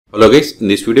Hello guys, in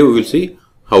this video we will see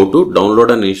how to download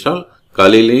and install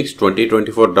Kali Liunx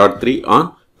 2024.3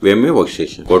 on VMWare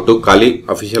Workstation. Go to Kali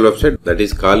official website, that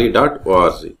is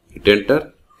kali.org. Hit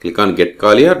enter, click on get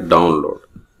Kali or download.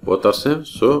 Both are same,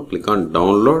 so click on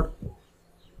download.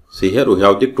 See here we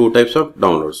have the two types of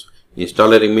downloads,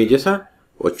 installer images and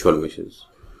virtual machines.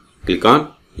 Click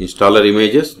on installer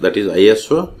images, that is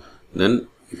ISO. Then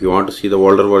if you want to see the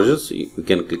older versions, you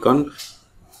can click on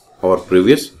our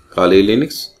previous Kali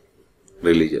Liunx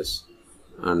releases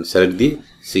and select the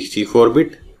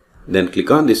 64-bit. Then click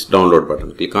on this download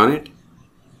button. Click on it.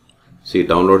 See,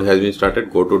 download has been started.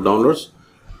 Go to downloads.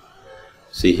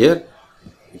 See here,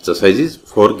 its size is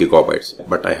 4 gigabytes.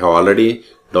 But I have already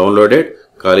downloaded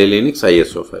Kali Liunx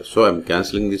ISO file, so I am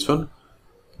cancelling this one.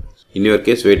 In your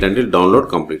case, wait until download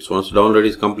completes. Once download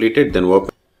is completed, then open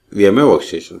VMWare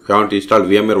Workstation. If you want to install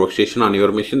VMWare Workstation on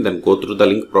your machine, then go through the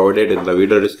link provided in the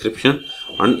video description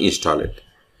and install it.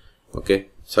 Okay,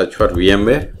 search for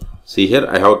VMware. See here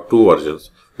I have two versions,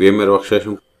 VMWare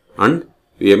Workstation and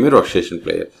VMWare Workstation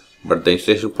Player, but the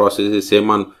installation process is same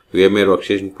on VMWare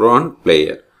Workstation Pro and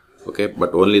Player. Okay,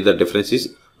 but only the difference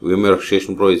is VMWare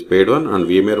Workstation Pro is paid one and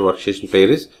VMWare Workstation Player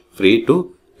is free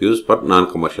to use for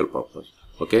non-commercial purpose.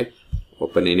 Okay,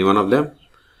 open any one of them,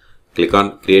 click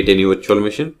on create a new virtual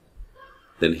machine.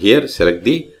 Then here select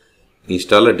the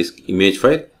installer disk image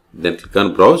file, then click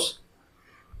on browse.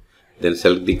 Then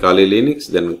select the Kali Liunx,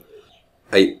 then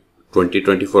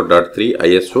 2024.3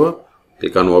 ISO,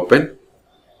 click on open,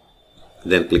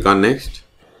 then click on next,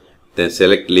 then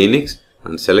select Liunx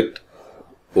and select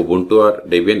Ubuntu or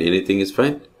Debian, anything is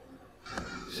fine.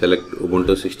 Select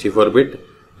Ubuntu 64-bit,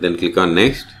 then click on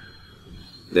next,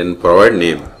 then provide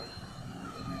name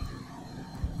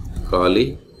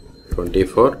Kali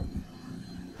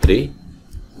 24.3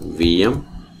 VM,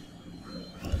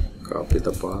 copy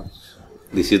the path.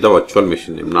 This is the virtual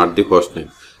machine name, not the host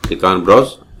name. Click on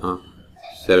browse,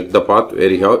 select the path where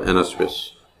you have enough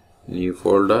space. New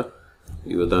folder,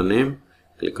 give the name,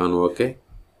 click on OK.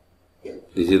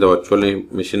 This is the virtual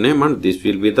machine name and this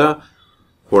will be the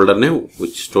folder name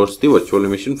which stores the virtual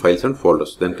machine files and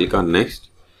folders. Then click on next.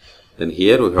 Then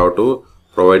here we have to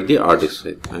provide the hard disk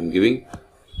size. I am giving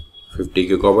 50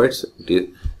 gigabytes. It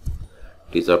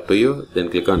is up to you. Then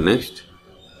click on next.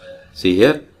 See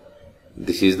here,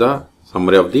 this is the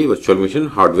summary of the virtual machine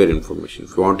hardware information.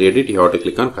 If you want to edit, you have to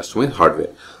click on customize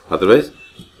hardware. Otherwise,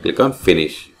 click on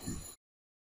finish.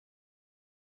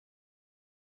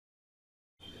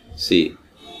 See,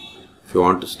 if you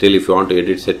want to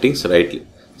edit settings, right,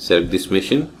 select this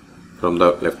machine from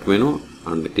the left menu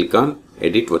and click on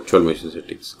edit virtual machine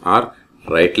settings, or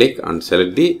right click and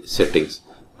select the settings,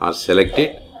 or select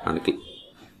it and click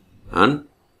on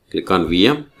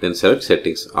VM, then select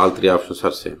settings. All three options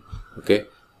are same. Okay.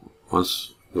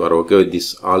 Once you are okay with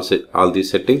this all these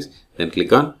settings, then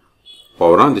click on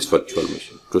power on this virtual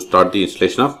machine to start the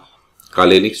installation of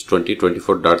Kali Liunx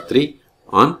 2024.3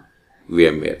 on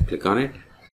VMware. Click on it.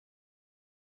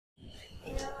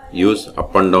 Use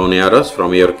up and down arrows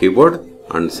from your keyboard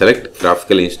and select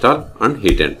graphical install and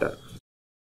hit enter.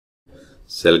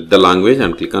 Select the language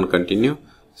and click on continue.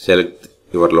 Select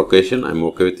your location. I'm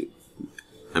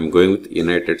going with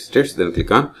United States. Then click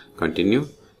on continue.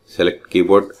 Select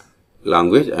keyboard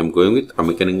language. I am going with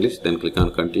American English. Then click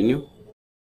on continue.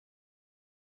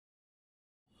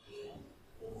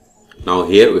 Now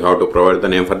here we have to provide the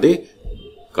name for the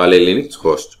Kali Liunx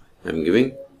host. I am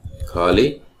giving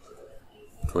Kali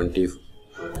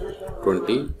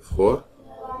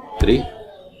 2024.3.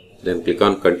 Then click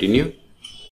on continue.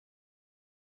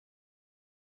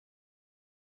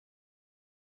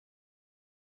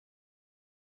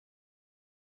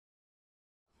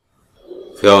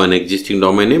 If you have an existing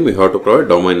domain name, you have to provide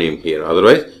domain name here.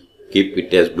 Otherwise, keep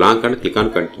it as blank and click on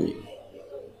continue.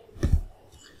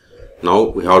 Now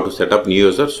we have to set up new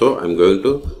user. So I am going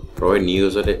to provide new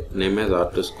user name as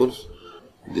R2 Schools.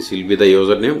 This will be the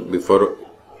username. Before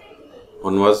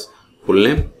one was full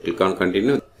name. Click on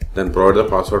continue. Then provide the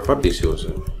password for this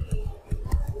user.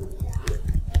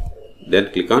 Then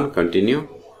click on continue.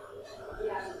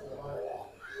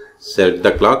 Select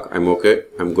the clock. I'm okay.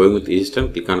 I'm going with Eastern.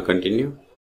 Click on continue.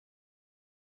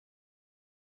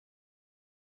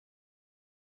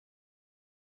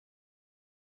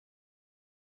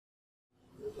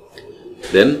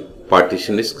 Then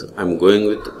partition disk, I am going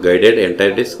with guided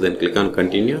entire disk. Then click on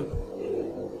continue.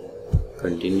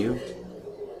 Continue.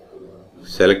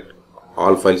 Select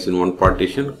all files in one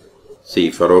partition. See,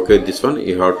 if you are okay with this one,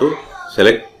 you have to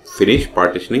select finish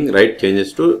partitioning, write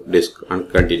changes to disk and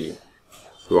continue.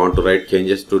 If you want to write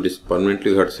changes to disk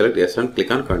permanently, you have to select yes and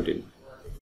click on continue.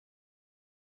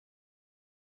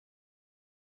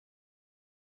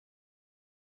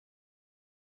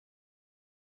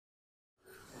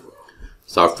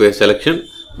 Software selection.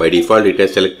 By default, it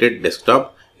has selected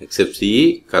desktop, except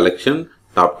CE, collection,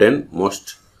 top 10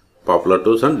 most popular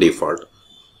tools and default.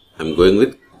 I am going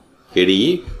with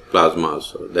KDE Plasma.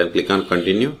 So then click on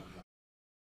continue.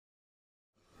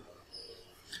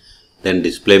 Then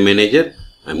display manager.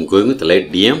 I am going with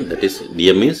light DM, that is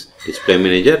DM means display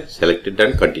manager. Select it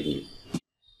and continue.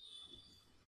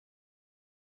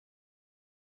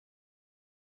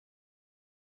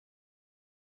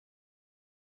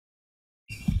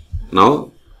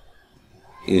 Now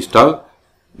install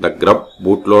the grub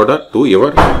bootloader to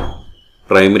your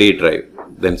primary drive.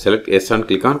 Then select yes and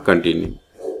click on continue.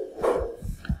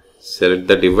 Select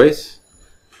the device,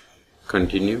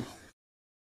 continue.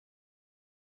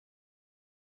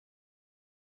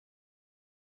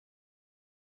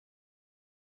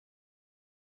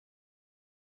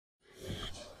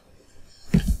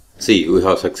 See, we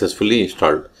have successfully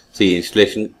installed. See,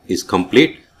 installation is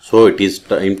complete. So it is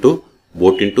time to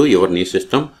boot into your new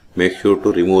system. Make sure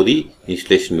to remove the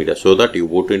installation media so that you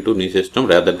boot into new system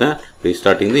rather than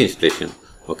restarting the installation.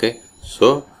 Okay.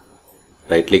 So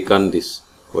right click on this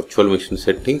virtual machine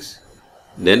settings,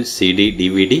 then CD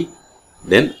DVD,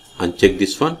 then uncheck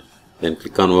this one, then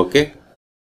click on OK.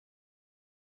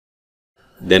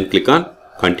 Then click on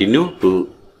continue to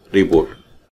reboot.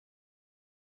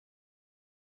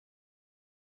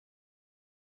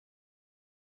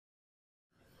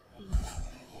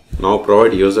 Now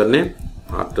provide username,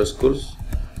 after schools,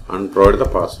 and provide the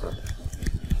password.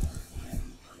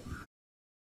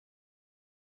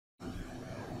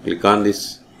 Click on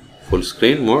this full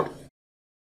screen mode.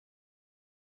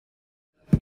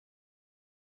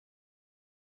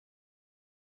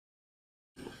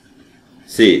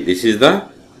 See, this is the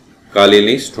Kali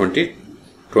Liunx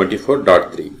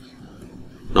 2024.3.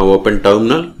 Now open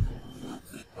terminal.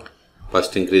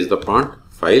 First increase the font,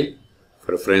 file,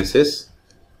 preferences.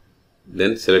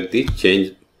 Then select the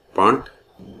change font,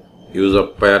 use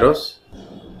up arrows,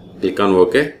 click on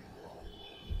OK,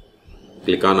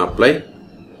 click on apply,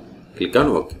 click on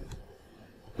OK.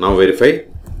 Now verify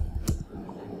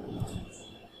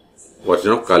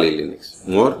version of Kali Liunx.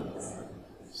 More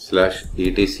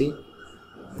 /etc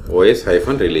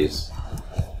os-release.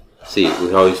 See,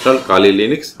 we have installed Kali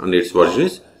Liunx and its version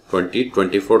is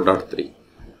 2024.3.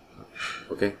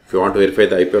 Okay, if you want to verify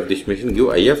the IP of this machine, give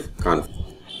ifconfig.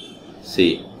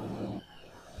 See,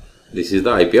 this is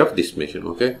the IP of this machine.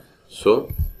 Okay, so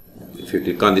if you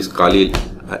click on this Kali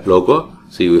logo,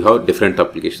 see, we have different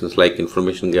applications like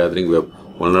information gathering, web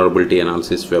vulnerability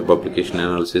analysis, web application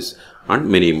analysis, and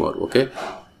many more. Okay,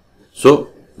 so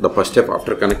the first step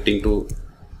after connecting to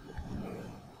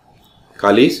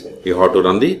Kali is you have to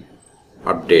run the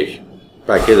update,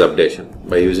 package updation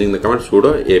by using the command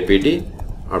sudo apt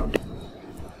update,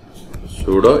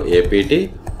 sudo apt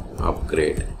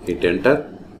upgrade. Hit enter.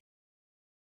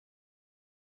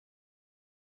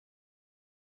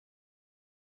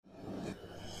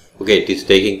 Okay, it is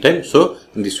taking time. So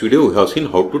in this video we have seen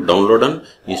how to download and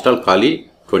install Kali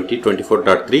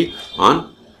 2024.3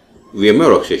 on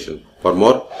VMware Workstation. For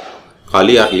more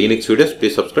Kali or Liunx videos,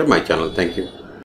 please subscribe my channel. Thank you.